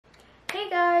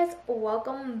guys,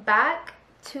 welcome back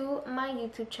to my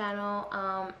YouTube channel.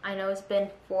 I know it's been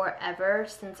forever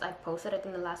since I posted. I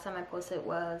think the last time I posted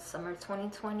was summer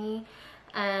 2020,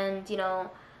 and you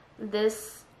know,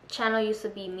 this channel used to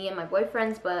be me and my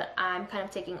boyfriend's, but I'm kind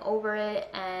of taking over it,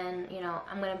 and you know,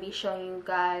 I'm gonna be showing you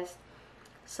guys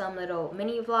some little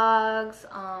mini vlogs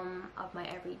of my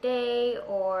everyday,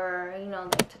 or you know,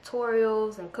 like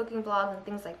tutorials and cooking vlogs and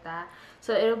things like that.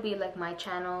 So it'll be like my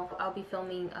channel. I'll be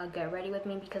filming Get Ready With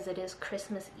Me because it is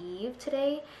Christmas Eve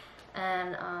today,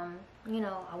 and you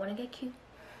know, I want to get cute,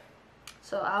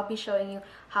 so I'll be showing you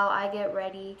how I get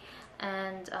ready,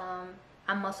 and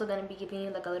I'm also going to be giving you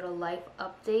like a little life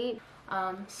update.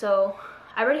 So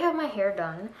I already have my hair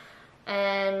done,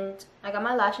 and I got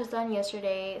my lashes done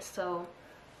yesterday, so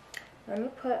let me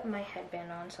put my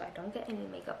headband on so I don't get any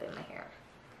makeup in my hair.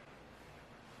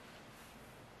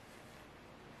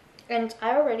 And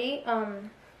I already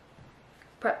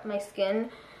prepped my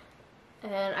skin,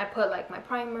 and I put like my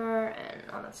primer and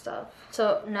all that stuff.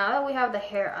 So now that we have the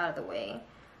hair out of the way,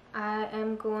 I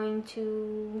am going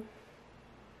to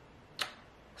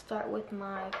start with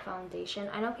my foundation.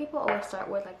 I know people always start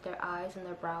with like their eyes and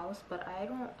their brows, but I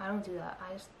don't do that.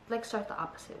 I just like start the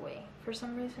opposite way for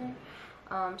some reason.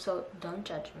 So don't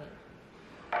judge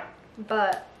me.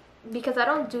 But because I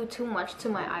don't do too much to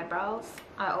my eyebrows,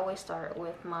 I always start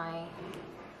with my...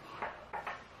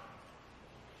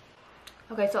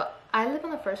 Okay, so I live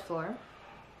on the first floor,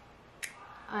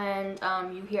 and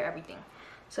you hear everything.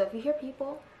 So if you hear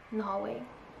people in the hallway,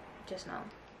 just know.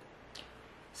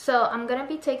 So I'm gonna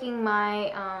be taking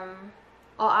my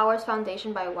All Hours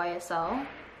foundation by YSL,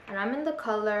 and I'm in the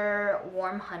color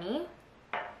Warm Honey.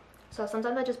 So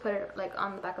sometimes I just put it like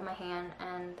on the back of my hand,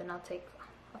 and then I'll take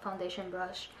a foundation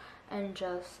brush and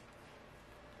just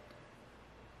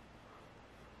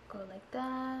go like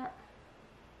that.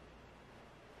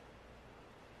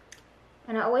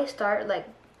 And I always start like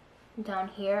down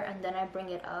here, and then I bring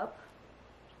it up.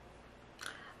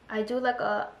 I do like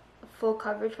a full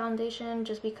coverage foundation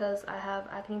just because I have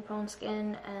acne prone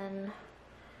skin, and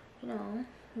you know,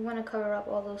 you want to cover up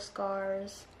all those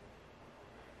scars.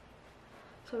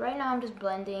 So right now I'm just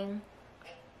blending,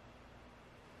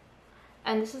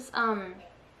 and this is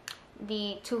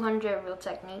the 200 Real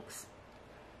Techniques.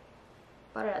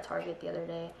 Bought it at Target the other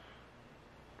day.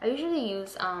 I usually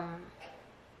use a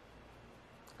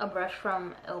brush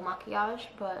from Il Makiage,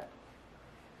 but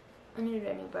I needed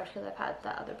a new brush because I've had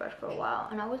that other brush for a while,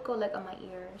 and I always go like on my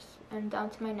ears and down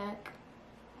to my neck.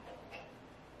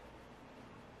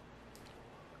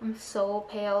 I'm so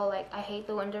pale, like I hate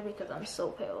the winter because I'm so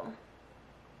pale.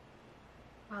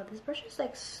 Wow, this brush is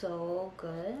like so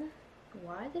good.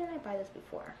 Why didn't I buy this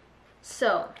before?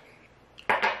 So,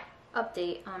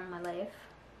 update on my life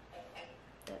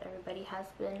that everybody has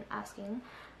been asking.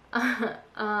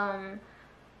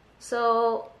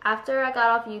 So after I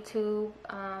got off YouTube,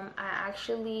 I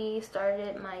actually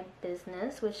started my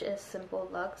business, which is Simple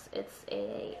Luxe. It's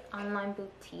a online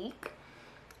boutique,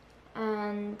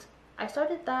 and I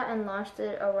started that and launched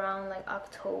it around like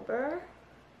October,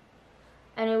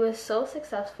 and it was so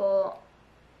successful,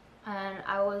 and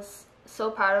I was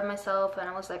so proud of myself, and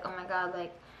I was like, oh my god,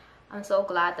 like I'm so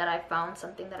glad that I found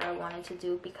something that I wanted to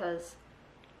do, because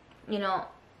you know,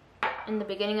 in the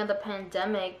beginning of the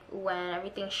pandemic, when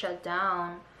everything shut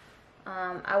down,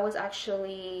 I was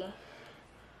actually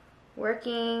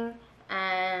working,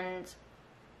 and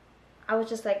I was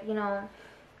just like, you know,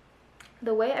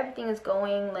 the way everything is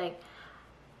going, like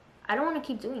I don't want to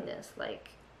keep doing this. Like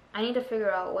I need to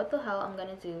figure out what the hell I'm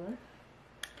gonna do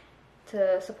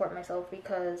to support myself,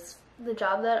 because the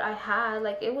job that I had,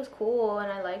 like it was cool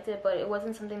and I liked it, but it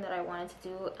wasn't something that I wanted to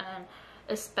do. And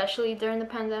especially during the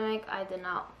pandemic, I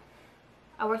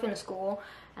worked in a school,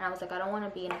 and I was like, I don't want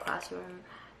to be in a classroom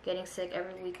getting sick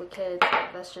every week with kids.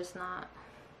 Like, that's just not...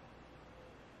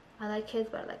 I like kids,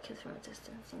 but I like kids from a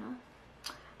distance, you know?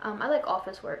 I like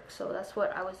office work, so that's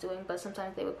what I was doing, but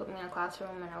sometimes they would put me in a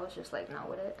classroom, and I was just like, not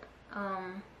with it.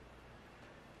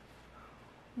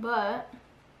 But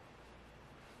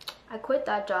I quit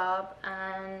that job,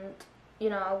 and you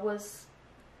know, I was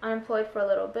unemployed for a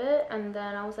little bit, and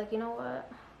then I was like, you know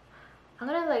what, I'm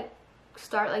gonna like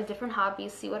start like different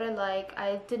hobbies, see what I like.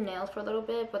 I did nails for a little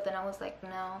bit, but then I was like,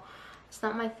 no, it's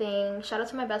not my thing. Shout out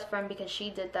to my best friend, because she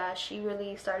did that. She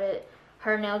really started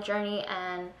her nail journey,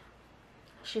 and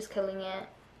she's killing it.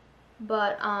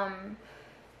 But I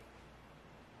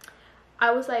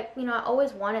was like, you know, I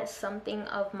always wanted something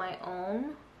of my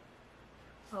own.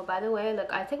 Oh, by the way,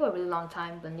 like I take a really long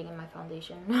time blending in my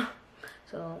foundation.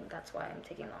 So that's why I'm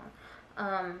taking long.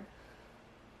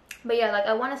 But yeah, like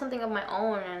I wanted something of my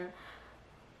own, and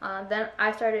Then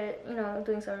I started, you know,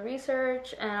 doing some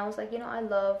research, and I was like, you know, I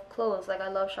love clothes. Like, I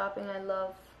love shopping. I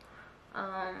love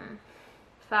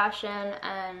fashion,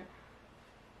 and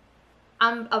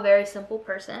I'm a very simple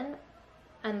person,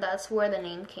 and that's where the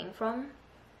name came from,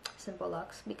 Simple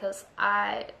Lux, because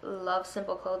I love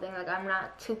simple clothing. Like, I'm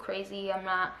not too crazy. I'm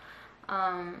not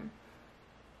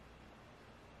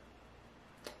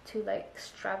too like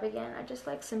extravagant. I just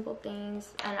like simple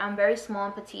things, and I'm very small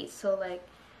and petite, so like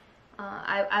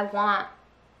I want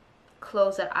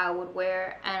clothes that I would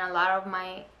wear. And a lot of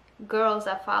my girls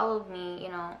that followed me, you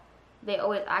know, they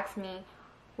always ask me,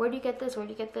 where do you get this, where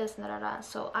do you get this, and da, da, da.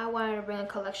 So I wanted to bring a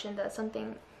collection that's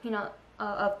something, you know,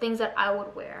 of things that I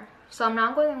would wear. So I'm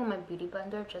not going with my beauty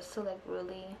blender, just to like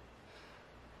really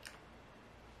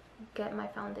get my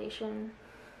foundation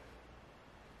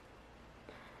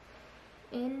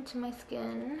into my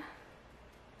skin.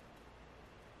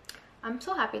 I'm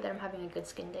so happy that I'm having a good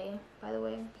skin day, by the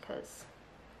way, because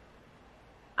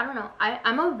I don't know,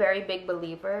 I'm a very big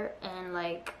believer in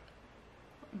like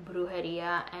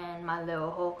brujeria and mal de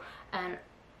ojo, and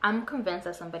I'm convinced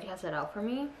that somebody has it out for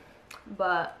me,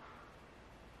 but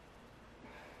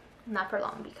not for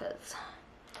long, because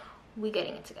we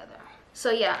getting it together.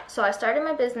 So yeah, so I started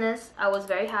my business. I was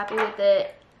very happy with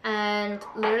it, and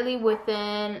literally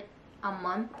within a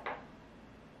month,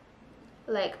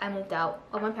 like, I moved out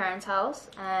of my parents' house,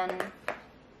 and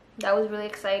that was really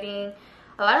exciting.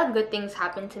 A lot of good things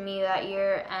happened to me that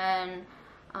year, and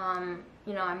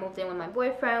you know, I moved in with my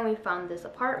boyfriend. We found this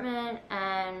apartment,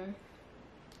 and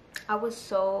I was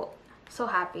so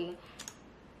happy.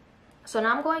 So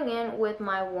now I'm going in with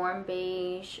my warm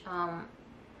beige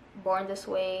Born This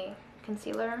Way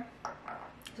concealer.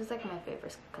 This is like my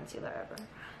favorite concealer ever.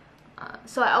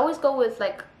 So I always go with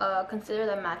like a concealer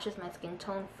that matches my skin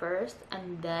tone first,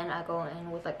 and then I go in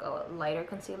with like a lighter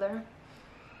concealer.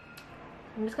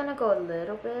 I'm just gonna go a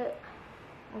little bit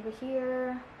over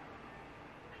here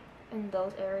in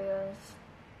those areas.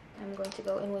 I'm going to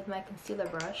go in with my concealer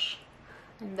brush,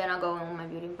 and then I'll go in with my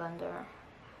beauty blender,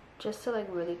 just to like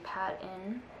really pat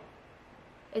in.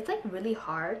 It's like really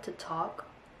hard to talk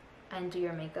and do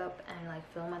your makeup and like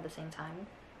film at the same time,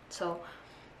 so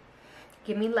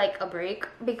give me like a break,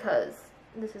 because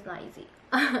this is not easy.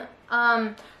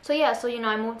 So yeah, so you know,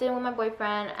 I moved in with my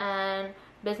boyfriend, and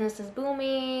business is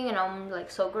booming, and I'm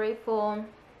like so grateful.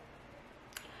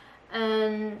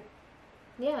 And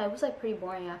yeah, it was like pretty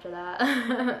boring after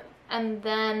that. And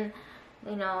then,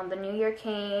 you know, the new year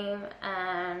came,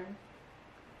 and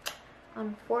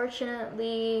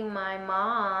unfortunately my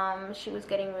mom, she was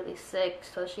getting really sick.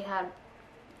 So she had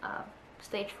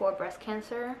stage 4 breast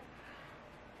cancer,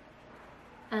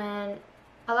 and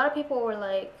a lot of people were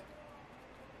like,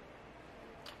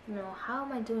 you know, how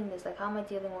am I doing this? Like, how am I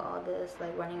dealing with all this?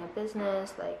 Like, running a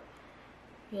business, like,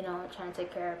 you know, trying to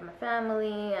take care of my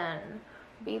family and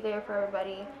be there for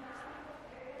everybody.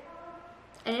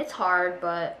 And it's hard,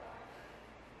 but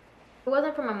if it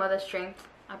wasn't for my mother's strength,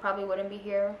 I probably wouldn't be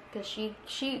here, because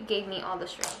she gave me all the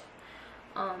strength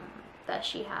that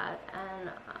she had.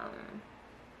 And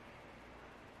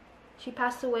she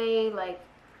passed away like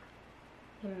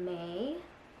in May,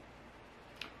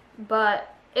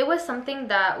 but it was something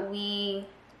that we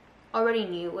already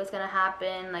knew was gonna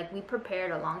happen. Like, we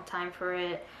prepared a long time for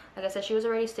it. Like I said, she was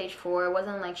already stage 4. It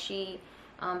wasn't like she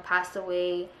passed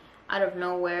away out of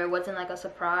nowhere. It wasn't like a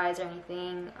surprise or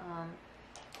anything.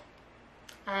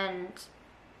 And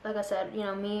like I said, you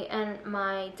know, me and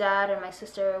my dad and my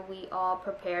sister, we all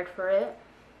prepared for it.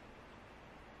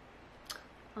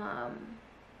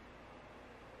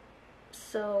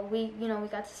 So we, you know, we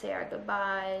got to say our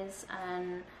goodbyes,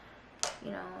 and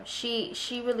you know, she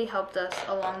really helped us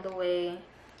along the way.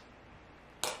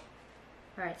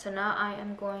 Alright, so now I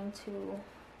am going to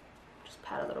just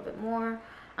pat a little bit more.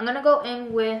 I'm gonna go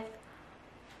in with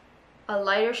a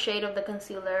lighter shade of the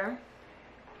concealer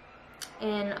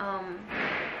in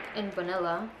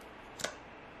vanilla,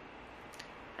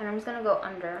 and I'm just gonna go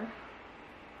under.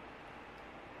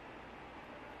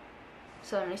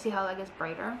 So you see how like it's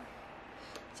brighter.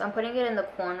 So I'm putting it in the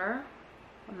corner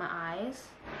of my eyes,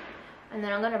 and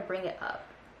then I'm gonna bring it up.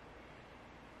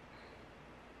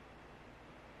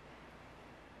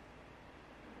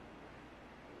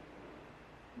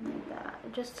 Like that,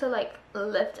 just to like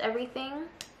lift everything.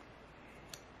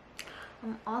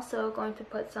 I'm also going to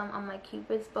put some on my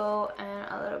cupid's bow and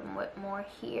a little bit more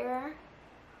here,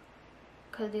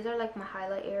 because these are like my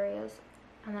highlight areas.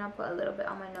 And then I'll put a little bit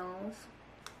on my nose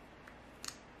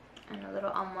and a little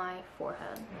on my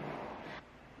forehead.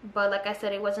 But like I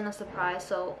said, it wasn't a surprise,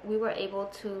 so we were able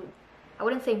to, I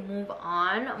wouldn't say move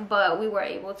on, but we were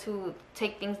able to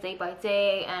take things day by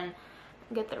day and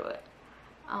get through it.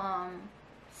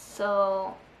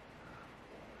 So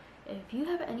if you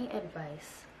have any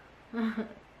advice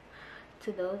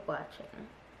to those watching,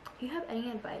 if you have any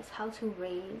advice how to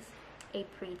raise a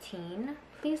preteen,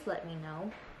 please let me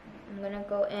know. I'm gonna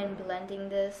go in blending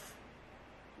this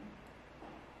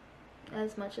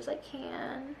as much as I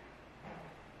can.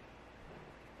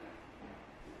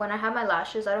 When I have my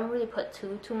lashes, I don't really put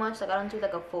too much. Like, I don't do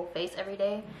like a full face every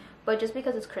day, but just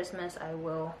because it's Christmas, I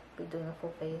will be doing a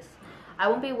full face. I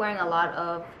won't be wearing a lot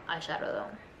of eyeshadow though,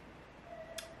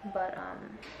 but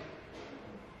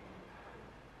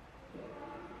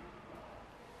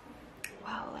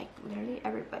wow, like literally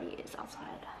everybody is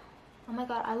outside. Oh my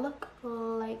god, I look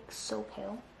like so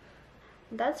pale.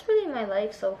 That's really my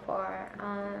life so far.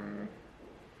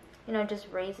 You know, just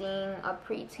raising a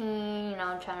preteen, you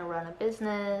know, trying to run a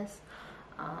business.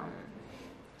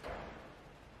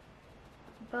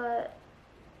 But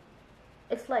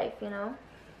it's life, you know,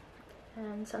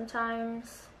 and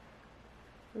sometimes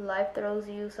life throws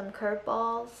you some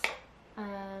curveballs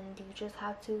and you just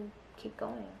have to keep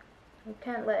going. You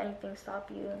can't let anything stop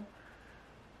you.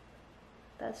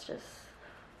 That's just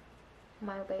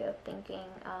my way of thinking.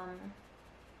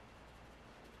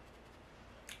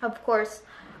 Of course,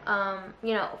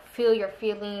 you know, feel your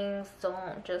feelings.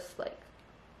 Don't just like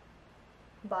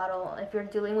bottle. If you're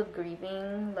dealing with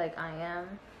grieving like I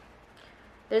am,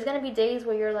 there's gonna be days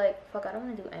where you're like, fuck, I don't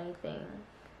want to do anything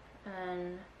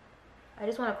and I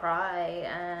just want to cry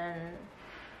and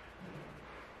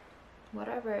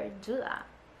whatever. Do that,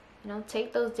 you know,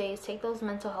 take those days, take those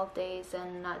mental health days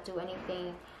and not do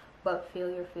anything but feel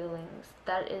your feelings.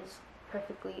 That is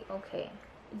perfectly okay.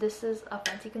 This is a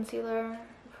Fenty concealer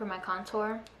for my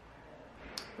contour,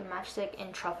 the matchstick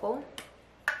in Truffle.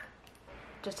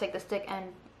 Just take the stick and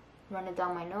run it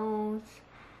down my nose.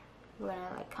 We're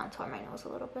gonna like contour my nose a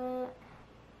little bit.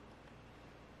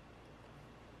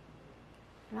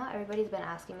 Not everybody's been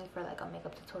asking me for like a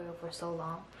makeup tutorial for so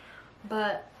long,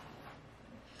 but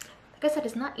like I said,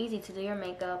 it's not easy to do your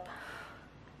makeup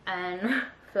and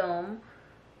film,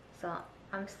 so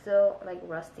I'm still like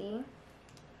rusty.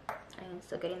 I'm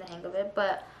still getting the hang of it,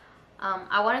 but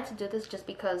I wanted to do this just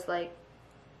because like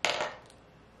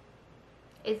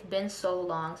it's been so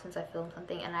long since I filmed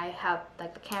something, and I have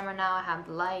like the camera now, I have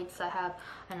the lights, I have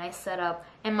a nice setup.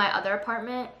 In my other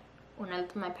apartment when I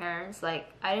lived with my parents, like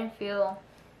I didn't feel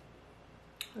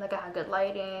like I had good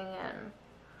lighting and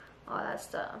all that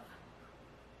stuff.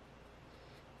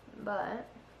 But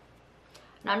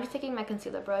now I'm just taking my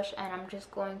concealer brush and I'm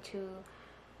just going to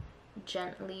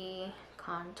gently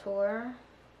contour.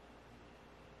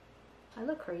 I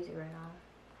look crazy right now,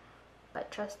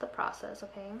 but trust the process,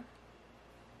 okay?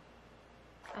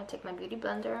 I take my beauty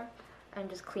blender and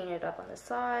just clean it up on the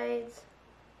sides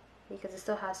because it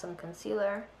still has some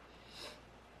concealer.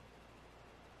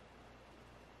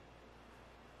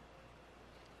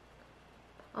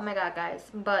 Oh my god,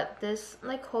 guys, but this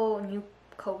like whole new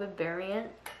COVID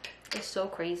variant is so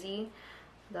crazy.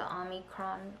 The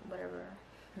Omicron, whatever,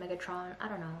 Megatron, I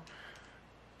don't know.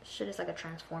 Shit is like a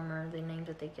transformer, the names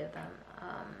that they give them.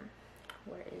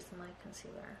 Where is my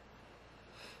concealer?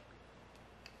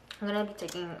 I'm gonna be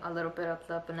taking a little bit of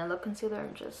the vanilla concealer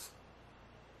and just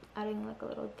adding like a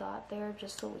little dot there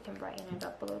just so we can brighten it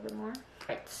up a little bit more.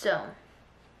 Right, so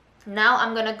now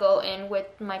I'm gonna go in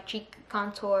with my cheek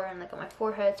contour and like on my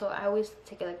forehead. So I always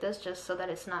take it like this just so that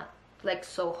it's not like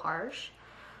so harsh.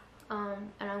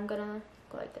 And I'm gonna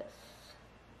go like this.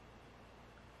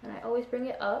 And I always bring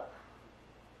it up.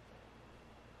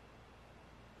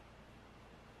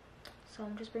 So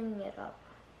I'm just bringing it up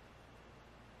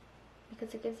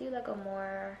because it gives you like a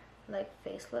more like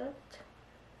facelift.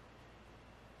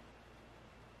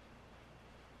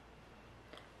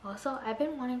 Also, I've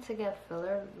been wanting to get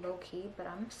filler low-key, but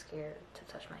I'm scared to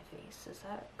touch my face. Is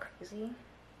that crazy?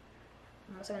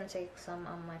 I'm also gonna take some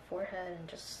on my forehead and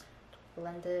just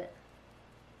blend it.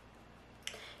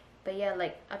 But yeah,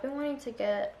 like I've been wanting to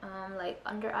get like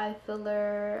under eye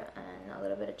filler and a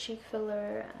little bit of cheek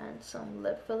filler and some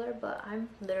lip filler, but I'm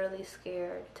literally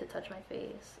scared to touch my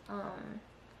face.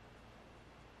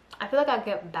 I feel like I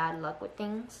get bad luck with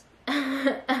things.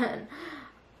 And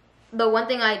the one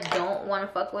thing I don't want to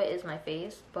fuck with is my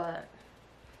face, but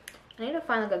I need to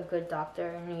find like a good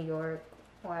doctor in New York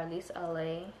or at least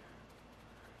LA.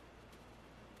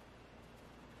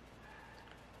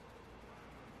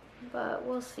 But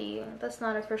we'll see. That's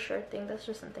not a for sure thing. That's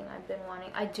just something I've been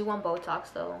wanting. I do want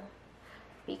Botox though,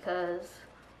 because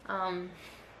not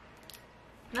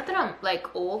that I'm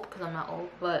like old, because I'm not old,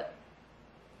 but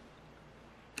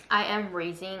I am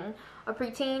raising a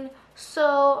preteen,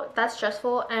 so that's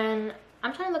stressful. And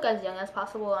I'm trying to look as young as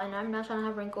possible, and I'm not trying to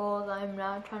have wrinkles. I'm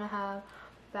not trying to have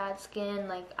bad skin.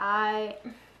 Like I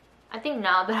think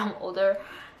now that I'm older,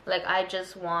 like I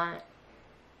just want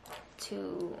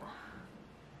to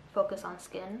focus on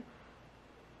skin.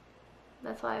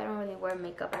 That's why I don't really wear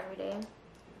makeup every day.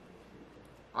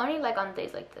 Only like on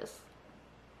days like this.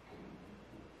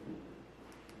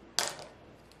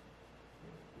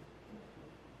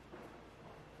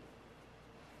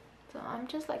 So I'm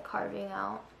just like carving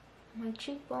out my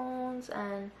cheekbones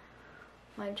and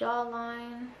my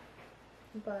jawline.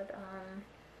 But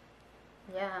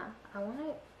yeah, I want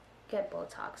to get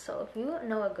Botox. So if you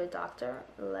know a good doctor,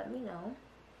 let me know.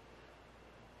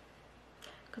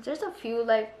 Because there's a few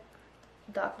like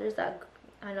doctors that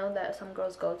I know that some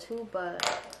girls go to,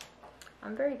 but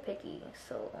I'm very picky,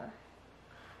 so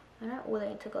I'm not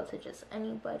willing to go to just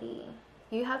anybody.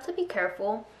 You have to be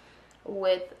careful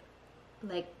with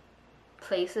like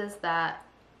places that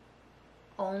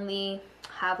only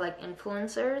have like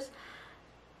influencers,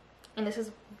 and this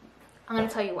is, I'm gonna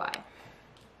tell you why.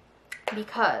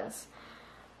 Because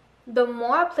the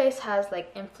more a place has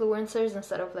like influencers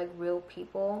instead of like real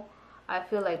people, I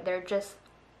feel like they're just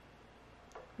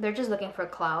looking for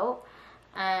clout,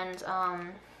 and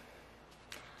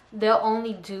they'll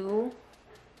only do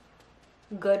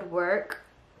good work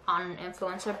on an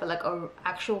influencer, but like a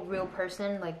actual real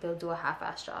person, like they'll do a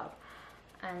half-ass job.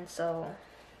 And so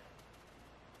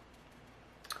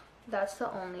that's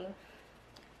the only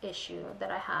issue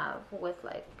that I have with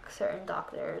like certain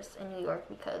doctors in New York,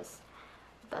 because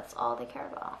that's all they care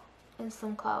about is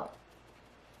some clout.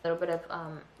 A little bit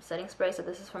of setting spray. So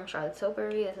this is from Charlotte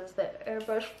Tilbury. This is the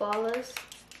Airbrush Flawless.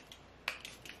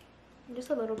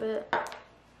 Just a little bit,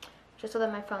 just so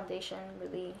that my foundation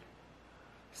really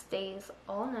stays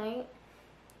all night.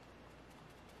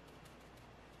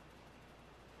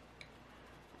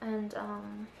 And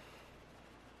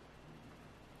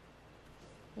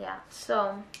yeah,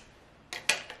 so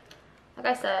like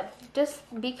I said, just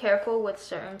be careful with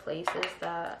certain places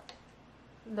that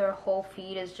their whole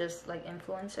feed is just like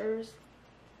influencers,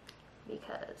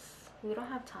 because we don't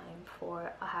have time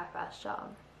for a half-ass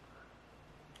job.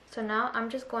 So now I'm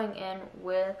just going in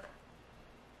with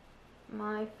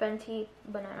my Fenty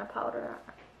banana powder.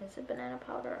 Is it banana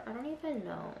powder? I don't even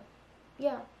know.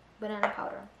 Yeah, banana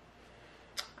powder.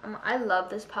 I love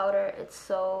this powder. It's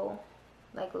so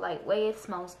like lightweight, it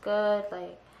smells good,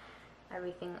 like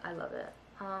everything. I love it.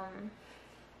 And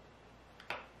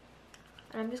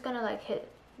I'm just gonna like hit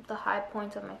the high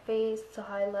points of my face to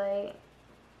highlight,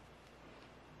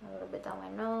 a little bit down my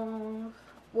nose.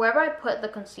 Wherever I put the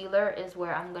concealer is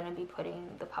where I'm gonna be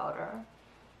putting the powder.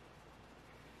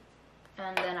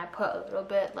 And then I put a little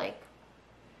bit like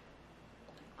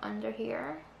under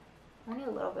here, only a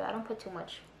little bit. I don't put too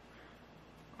much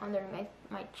under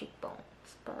my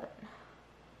cheekbones, but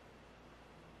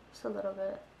just a little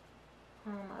bit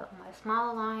on my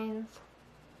smile lines.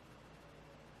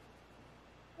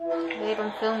 Wait,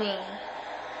 I'm filming.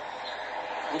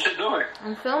 What you doing?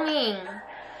 I'm filming.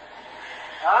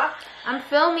 Huh? I'm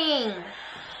filming.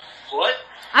 What?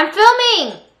 I'm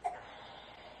filming!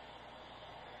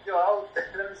 Yo,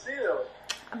 let me see though.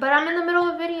 But I'm in the middle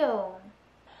of a video.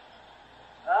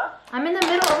 Huh? I'm in the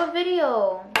middle of a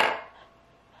video.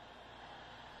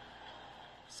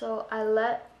 So I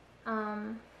let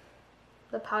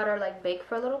the powder like bake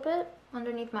for a little bit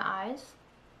underneath my eyes.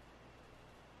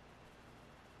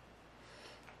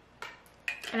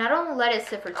 And I don't let it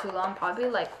sit for too long, probably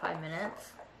like 5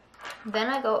 minutes. Then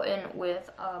I go in with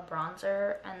a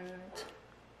bronzer, and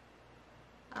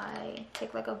I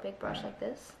take like a big brush like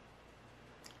this.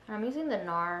 And I'm using the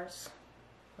NARS.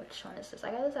 Which one is this?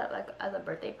 I got this at, like as a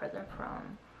birthday present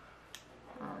from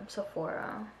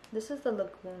Sephora. This is the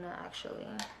Laguna, actually.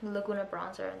 The Laguna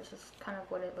bronzer, and this is kind of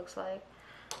what it looks like.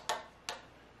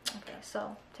 Okay,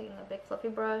 so taking a big fluffy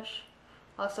brush.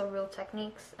 Also Real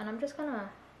Techniques. And I'm just gonna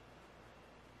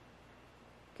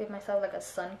give myself like a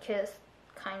sun kiss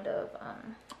kind of.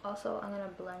 Also I'm gonna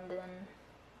blend in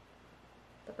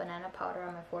the banana powder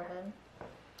on my forehead.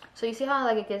 So you see how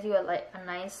like it gives you a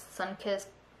nice sun kiss,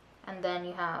 and then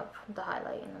you have the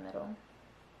highlight in the middle.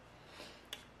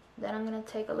 Then I'm gonna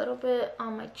take a little bit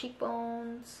on my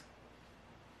cheekbones,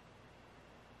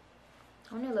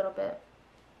 only a little bit,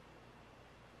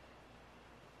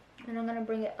 and I'm gonna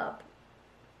bring it up.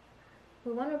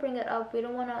 We want to bring it up. We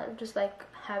don't want to just like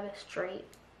have it straight.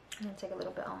 I'm gonna take a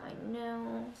little bit on my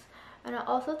nose, and I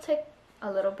also take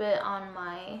a little bit on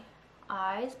my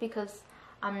eyes, because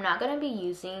I'm not gonna be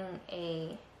using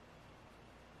a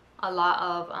lot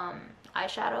of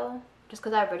eyeshadow, just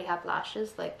because I already have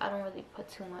lashes. Like I don't really put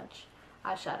too much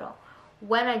eyeshadow.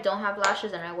 when I don't have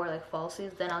lashes and I wear like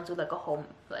falsies, then I'll do like a whole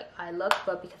like eye look.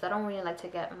 But because I don't really like to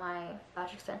get my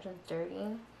lash extensions dirty,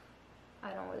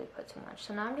 I don't really put too much.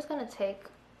 So now I'm just gonna take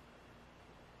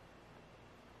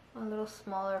a little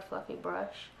smaller fluffy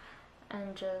brush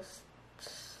and just,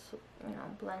 you know,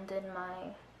 blend in my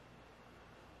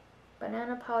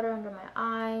banana powder under my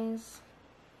eyes.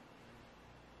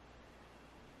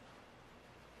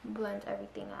 Blend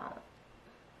everything out.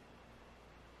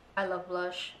 I love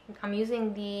blush. I'm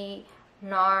using the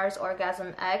NARS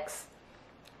Orgasm X.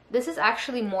 This is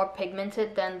actually more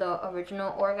pigmented than the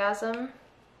original Orgasm,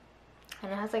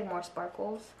 and it has like more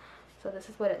sparkles. So this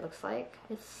is what it looks like.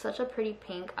 It's such a pretty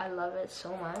pink. I love it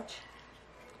so much.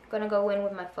 I'm gonna go in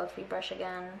with my fluffy brush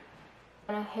again.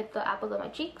 I'm gonna hit the apples of my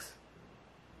cheeks.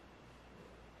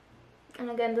 And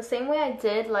again, the same way I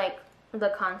did like the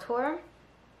contour.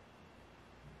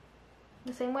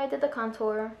 The same way I did the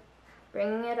contour.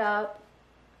 Bringing it up.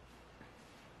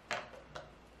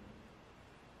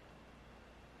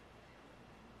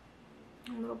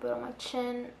 A little bit on my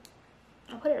chin.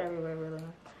 I'll put it everywhere really.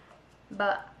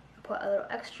 But put a little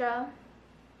extra.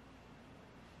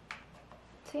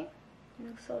 See? It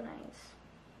looks so nice.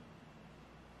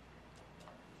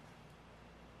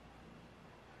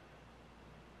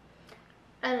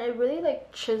 And it really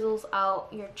like chisels out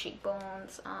your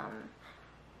cheekbones.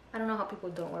 I don't know how people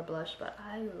don't wear blush, but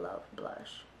I love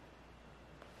blush.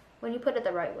 When you put it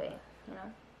the right way, you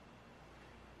know?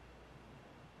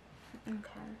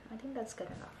 Okay, I think that's good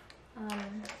enough.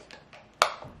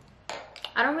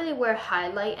 I don't really wear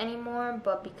highlight anymore,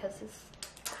 but because it's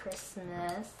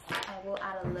Christmas, I will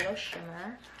add a little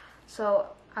shimmer. So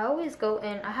I always go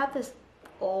in, I have this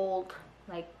old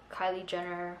like Kylie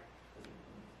Jenner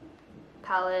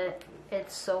palette.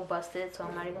 It's so busted, so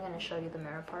I'm not even going to show you the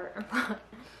mirror part, but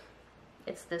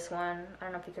it's this one. I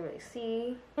don't know if you can really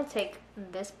see. I'm going to take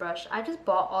this brush. I just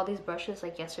bought all these brushes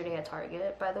like yesterday at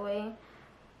Target, by the way.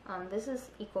 This is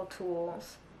Eco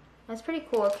Tools. It's pretty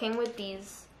cool. It came with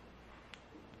these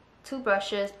 2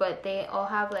 brushes, but they all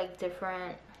have like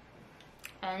different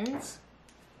ends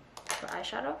for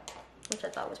eyeshadow, which I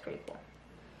thought was pretty cool.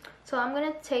 So I'm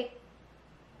gonna take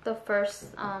the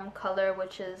first color,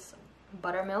 which is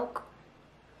Buttermilk.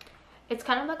 It's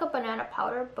kind of like a banana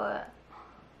powder, but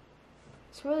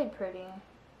it's really pretty.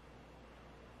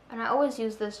 And I always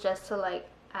use this just to like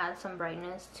add some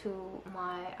brightness to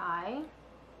my eye.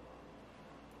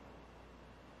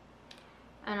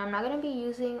 And I'm not going to be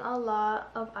using a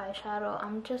lot of eyeshadow.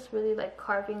 I'm just really like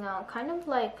carving out kind of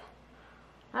like,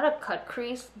 not a cut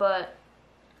crease, but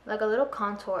like a little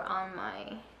contour on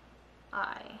my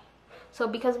eye. So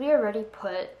because we already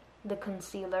put the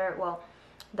concealer, well,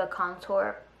 the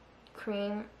contour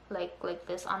cream like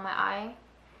this on my eye,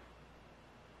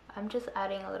 I'm just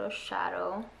adding a little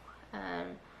shadow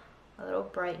and a little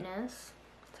brightness.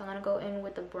 So I'm going to go in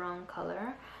with the brown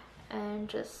color and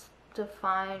just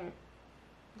define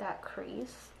that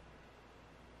crease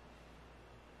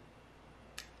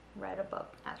right above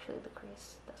actually the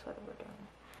crease. That's what we're doing.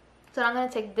 So I'm going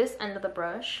to take this end of the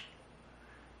brush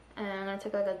and I'm going to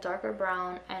take like a darker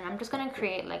brown and I'm just going to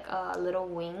create like a little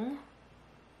wing.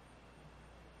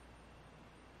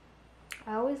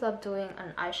 I always love doing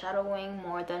an eyeshadow wing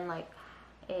more than like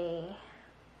a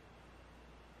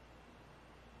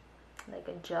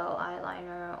gel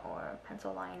eyeliner or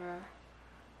pencil liner.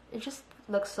 It just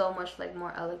looks so much like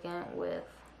more elegant with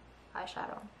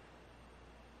eyeshadow,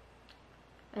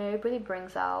 and it really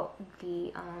brings out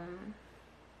the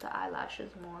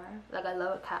eyelashes more. Like I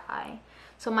love a cat eye.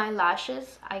 So my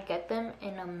lashes, I get them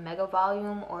in a mega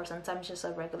volume or sometimes just a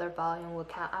regular volume with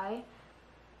cat eye.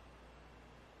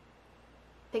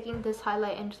 Taking this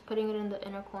highlight and just putting it in the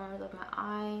inner corners of my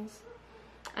eyes,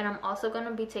 and I'm also going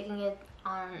to be taking it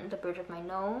on the bridge of my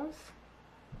nose.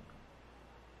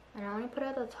 And I only put it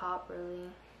at the top really,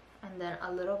 and then a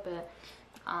little bit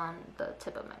on the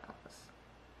tip of my nose.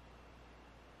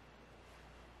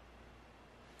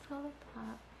 So like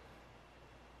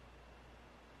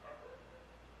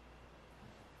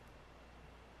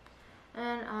that.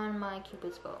 And on my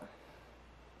Cupid's bow.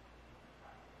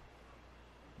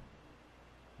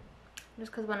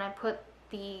 Just because when I put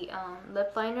the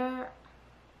lip liner,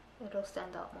 it'll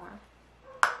stand out more.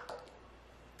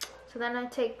 So then I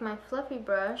take my fluffy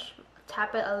brush,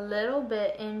 tap it a little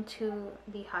bit into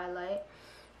the highlight,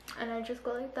 and I just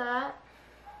go like that.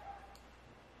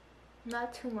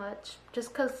 Not too much, just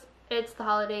because it's the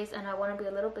holidays and I want to be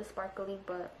a little bit sparkly,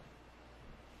 but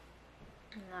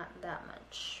not that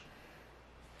much.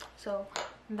 So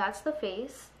that's the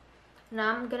face.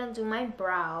 Now I'm gonna do my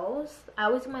brows. I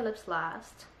always do my lips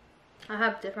last. I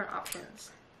have different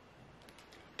options.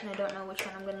 and I don't know which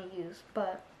one I'm gonna use,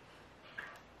 but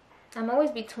I'm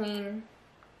always between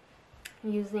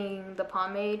using the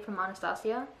pomade from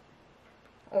Anastasia,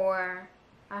 or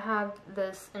I have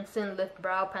this Instant Lift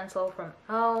Brow Pencil from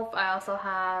e.l.f. I also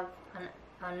have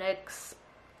a NYX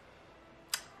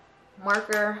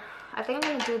marker. I think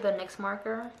I'm gonna do the NYX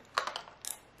marker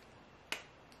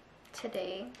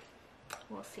today.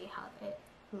 We'll see how it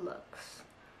looks,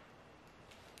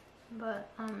 but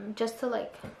just to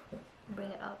like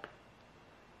bring it up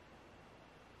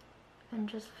and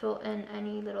just fill in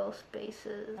any little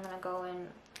spaces. I'm gonna go in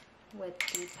with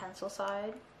the pencil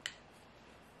side.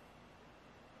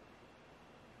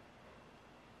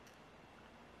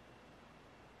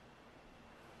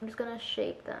 I'm just gonna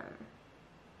shape them.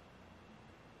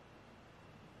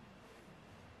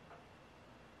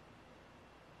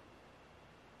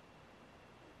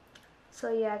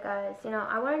 So yeah guys, you know,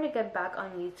 I wanted to get back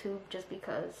on YouTube just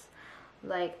because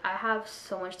like I have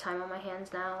so much time on my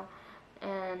hands now,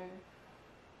 and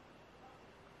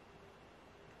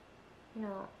you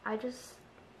know,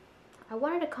 I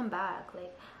wanted to come back.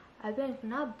 Like I've been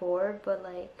not bored, but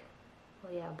like,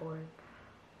 well yeah, bored,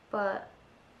 but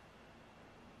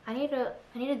I need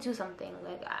to do something.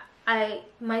 Like I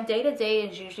my day-to-day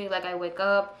is usually like I wake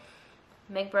up,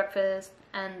 make breakfast,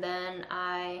 and then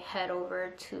I head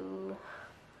over to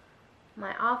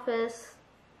my office,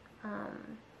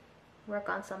 work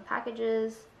on some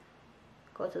packages,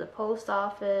 go to the post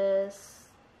office,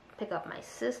 pick up my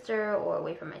sister or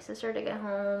wait for my sister to get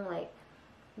home. Like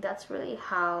that's really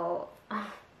how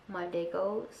my day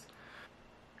goes.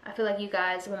 I feel like you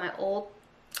guys, with my old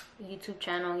YouTube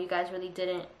channel, you guys really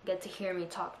didn't get to hear me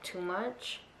talk too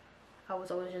much. I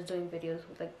was always just doing videos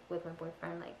with my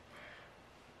boyfriend, like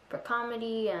for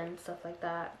comedy and stuff like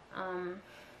that.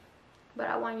 But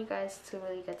I want you guys to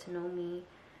really get to know me.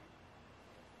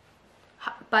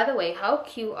 By the way, how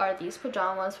cute are these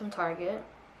pajamas from Target?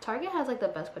 Target has like the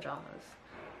best pajamas.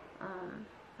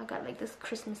 I got like this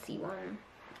Christmassy one.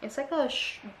 It's like a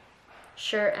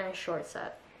shirt and short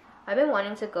set. I've been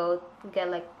wanting to go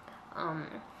get like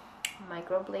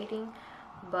microblading,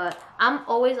 but I'm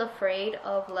always afraid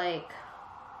of like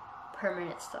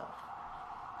permanent stuff.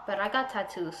 But I got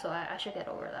tattoos, so I should get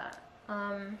over that.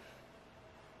 I'm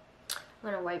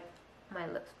gonna wipe my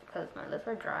lips because my lips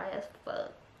are dry as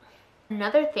fuck.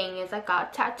 Another thing is I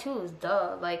got tattoos,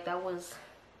 duh. Like that was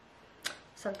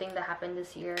something that happened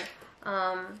this year.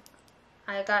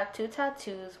 I got 2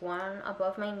 tattoos, one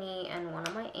above my knee and one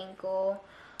on my ankle.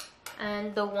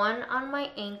 And the one on my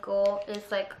ankle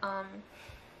is like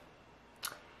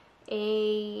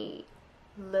a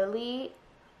lily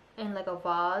in like a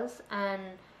vase, and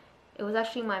it was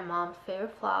actually my mom's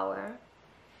favorite flower,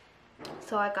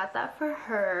 so I got that for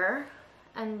her.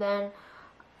 And then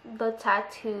the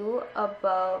tattoo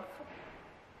above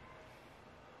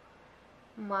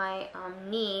my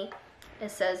knee,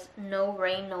 it says no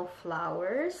rain, no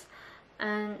flowers,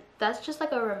 and that's just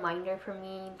like a reminder for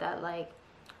me that like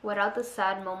without the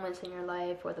sad moments in your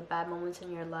life or the bad moments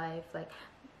in your life, like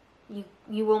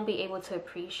you won't be able to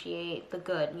appreciate the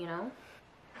good, you know.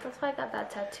 That's why I got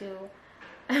that tattoo.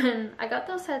 And I got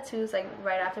those tattoos like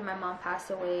right after my mom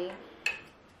passed away,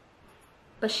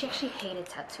 but she actually hated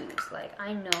tattoos. Like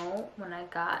I know when I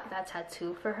got that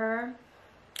tattoo for her,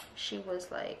 she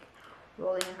was like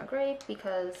rolling in her grave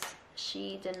because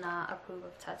she did not approve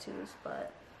of tattoos.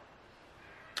 But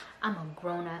I'm a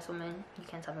grown-ass woman, you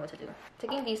can't tell me what to do.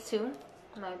 Taking these two,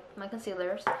 my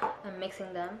concealers, and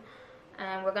mixing them,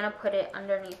 and we're gonna put it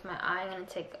underneath my eye. I'm gonna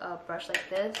take a brush like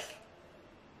this.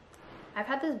 I've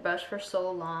had this brush for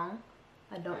so long,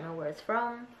 I don't know where it's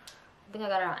from. I think I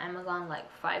got it on Amazon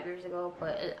like 5 years ago,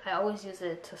 but I always use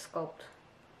it to sculpt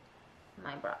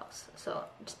my brows. So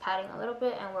just patting a little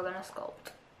bit and we're gonna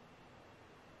sculpt.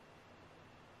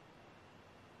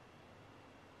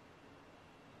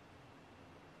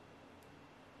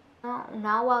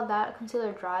 Now while that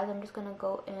concealer dries, I'm just gonna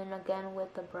go in again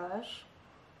with the brush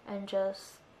and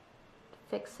just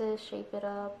fix it, shape it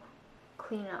up,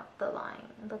 clean up the line,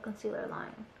 the concealer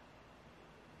line.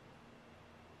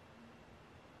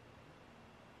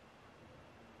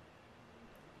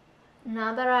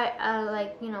 Now that I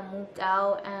like, you know, moved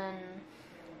out and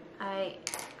I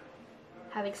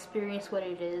have experienced what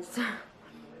it is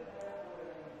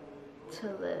to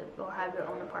live or have your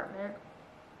own apartment,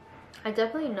 I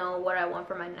definitely know what I want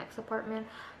for my next apartment.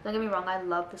 Don't get me wrong, I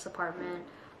love this apartment.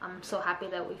 I'm so happy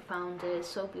that we found it. It's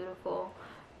so beautiful.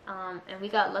 And we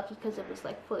got lucky because it was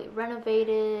like fully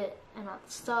renovated and all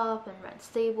the stuff and rent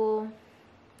stable.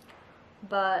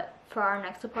 But for our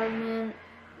next apartment,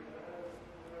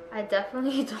 I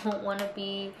definitely don't want to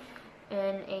be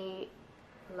in a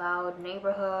loud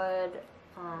neighborhood.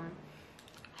 I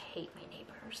hate my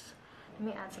neighbors. Let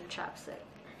me add some chapstick,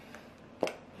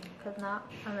 because now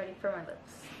I'm ready for my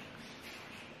lips.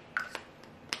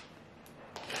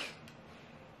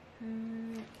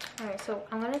 Alright, so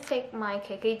I'm gonna take my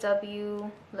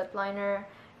KKW lip liner,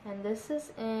 and this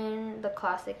is in the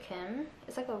classic Kim.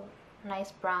 It's like a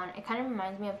nice brown. It kind of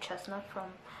reminds me of Chestnut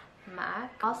from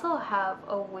MAC. I also have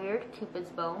a weird Cupid's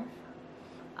bow.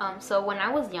 So when I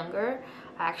was younger,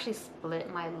 I actually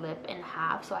split my lip in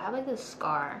half, so I have like this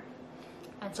scar,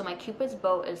 and so my Cupid's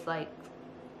bow is like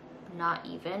not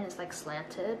even, it's like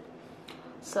slanted,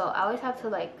 so I always have to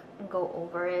like go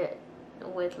over it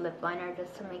with lip liner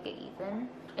just to make it even.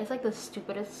 It's like the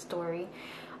stupidest story.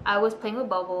 I was playing with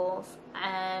bubbles,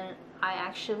 and I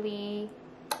actually,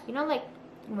 you know, like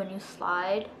when you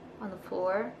slide on the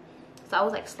floor, so I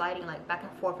was like sliding like back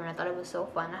and forth, and I thought it was so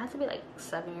fun. I had to be like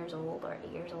 7 years old or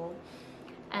 8 years old,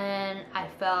 and I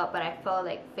fell, but I fell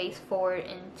like face forward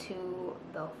into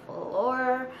the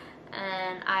floor,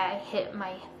 and I hit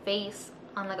my face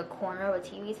on like a corner of a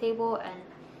TV table, and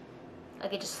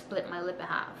like it just split my lip in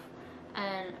half.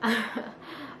 And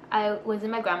I was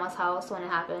in my grandma's house when it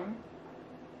happened,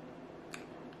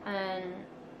 and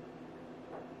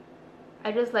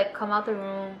I just like come out the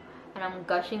room, and I'm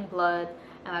gushing blood,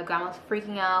 and my grandma's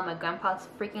freaking out, my grandpa's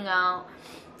freaking out.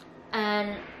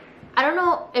 And I don't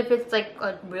know if it's like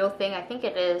a real thing, I think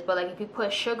it is, but like if you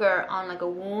put sugar on like a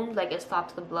wound, like it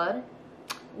stops the blood.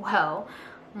 Well,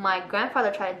 my grandfather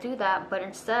tried to do that, but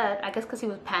instead, I guess because he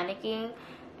was panicking,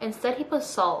 instead he put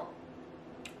salt,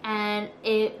 and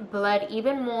it bled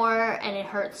even more, and it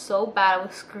hurt so bad. I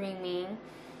was screaming.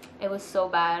 It was so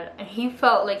bad, and he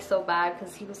felt like so bad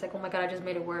because he was like, oh my god, I just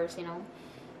made it worse, you know.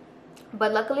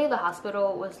 But luckily the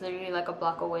hospital was literally like a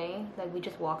block away. Like we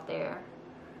just walked there,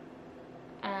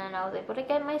 and I was able to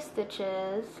get my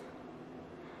stitches.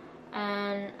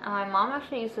 And my mom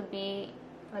actually used to be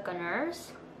like a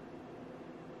nurse,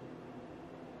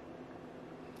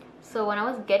 so when I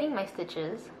was getting my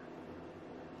stitches,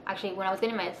 actually when I was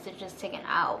getting my stitches taken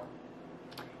out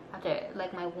after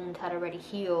like my wound had already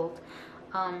healed,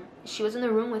 she was in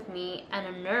the room with me, and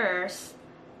a nurse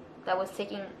that was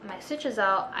taking my stitches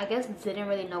out, I guess, didn't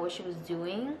really know what she was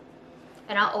doing.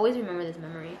 And I'll always remember this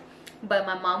memory. But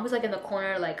my mom was like in the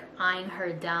corner, like eyeing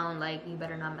her down, like, you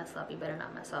better not mess up, you better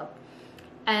not mess up.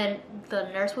 And the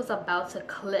nurse was about to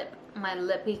clip my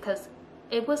lip, because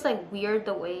it was like weird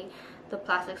the way the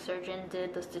plastic surgeon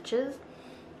did the stitches,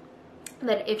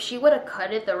 that if she would have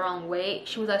cut it the wrong way,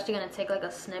 she was actually gonna take like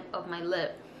a snip of my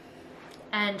lip.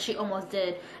 And she almost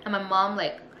did. And my mom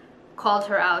like called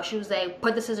her out. She was like,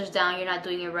 put the scissors down, you're not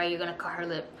doing it right, you're gonna cut her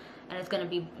lip and it's gonna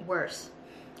be worse.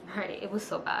 Right? It was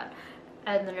so bad,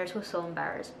 and the nurse was so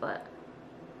embarrassed. But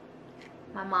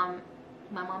my mom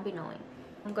be knowing.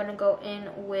 I'm gonna go in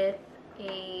with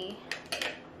a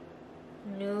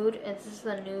nude, and this is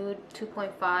a nude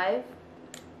 2.5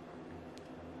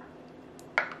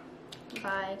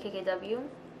 by KKW,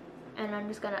 and I'm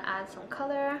just gonna add some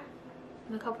color.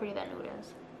 Look how pretty that nude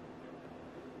is.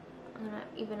 I'm gonna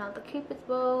even out the Cupid's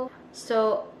bow.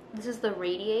 So this is the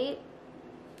Radiate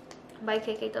by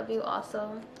KKW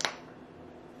also.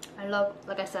 I love,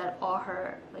 like I said, all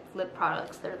her like lip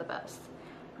products. They're the best.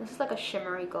 This is like a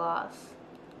shimmery gloss,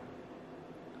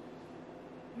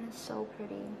 and it's so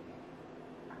pretty.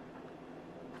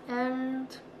 And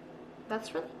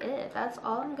that's really it. That's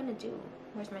all I'm gonna do.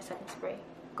 Where's my setting spray?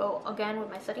 Go again with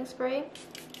my setting spray.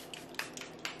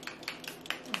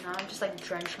 And now I just like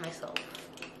drench myself.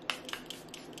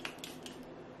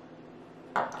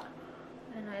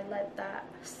 And I let that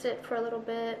sit for a little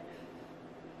bit.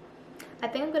 I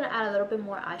think I'm gonna add a little bit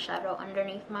more eyeshadow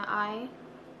underneath my eye,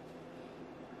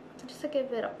 just to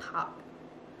give it a pop.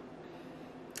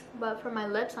 But for my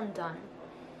lips, I'm done.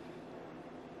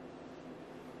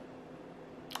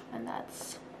 And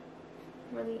that's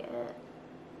really it.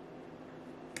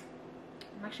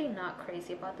 I'm actually not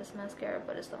crazy about this mascara,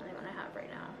 but it's the only one I have right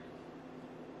now.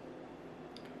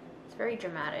 It's very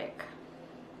dramatic,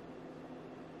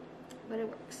 but it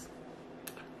works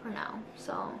for now.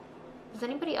 So does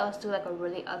anybody else do like a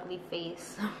really ugly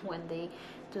face when they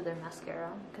do their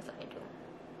mascara? Because I do.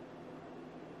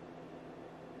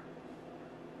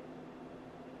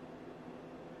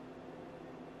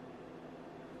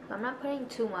 So I'm not putting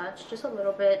too much, just a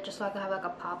little bit, just so I can have like a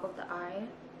pop of the eye.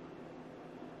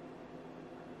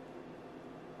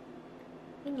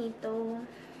 Bonito.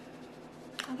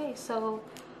 Okay, so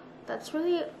that's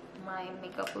really my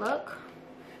makeup look.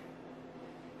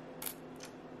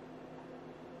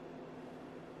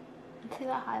 See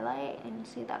that highlight and you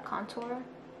see that contour?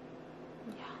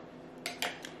 Yeah,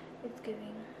 it's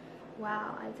giving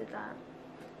Wow, I did that.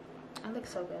 I look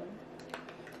so good.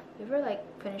 You ever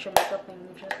like finish your makeup and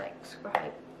you're just like super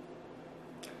hype?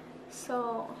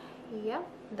 So yeah,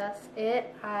 that's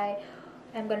it. I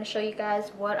am going to show you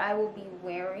guys what I will be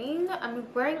wearing. I'm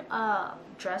wearing a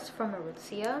dress from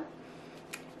Aritzia.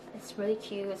 It's really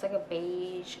cute. It's like a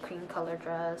beige cream color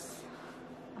dress.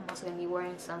 I'm also going to be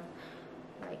wearing some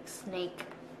like snake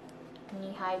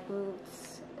knee-high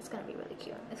boots. It's going to be really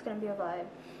cute. It's going to be a vibe.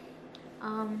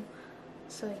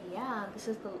 So yeah, this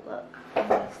is the look.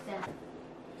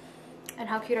 And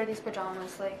how cute are these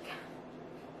pajamas? Like,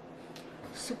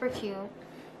 super cute.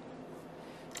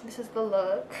 This is the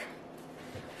look.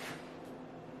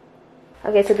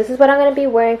 Okay, so this is what I'm going to be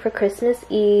wearing for Christmas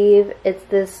Eve. It's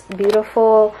this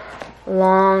beautiful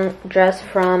long dress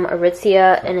from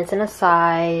Aritzia, and it's in a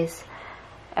size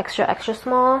extra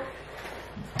small.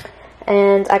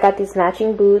 And I got these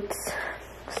matching boots,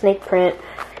 snake print,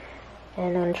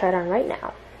 and I'm going to try it on right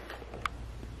now.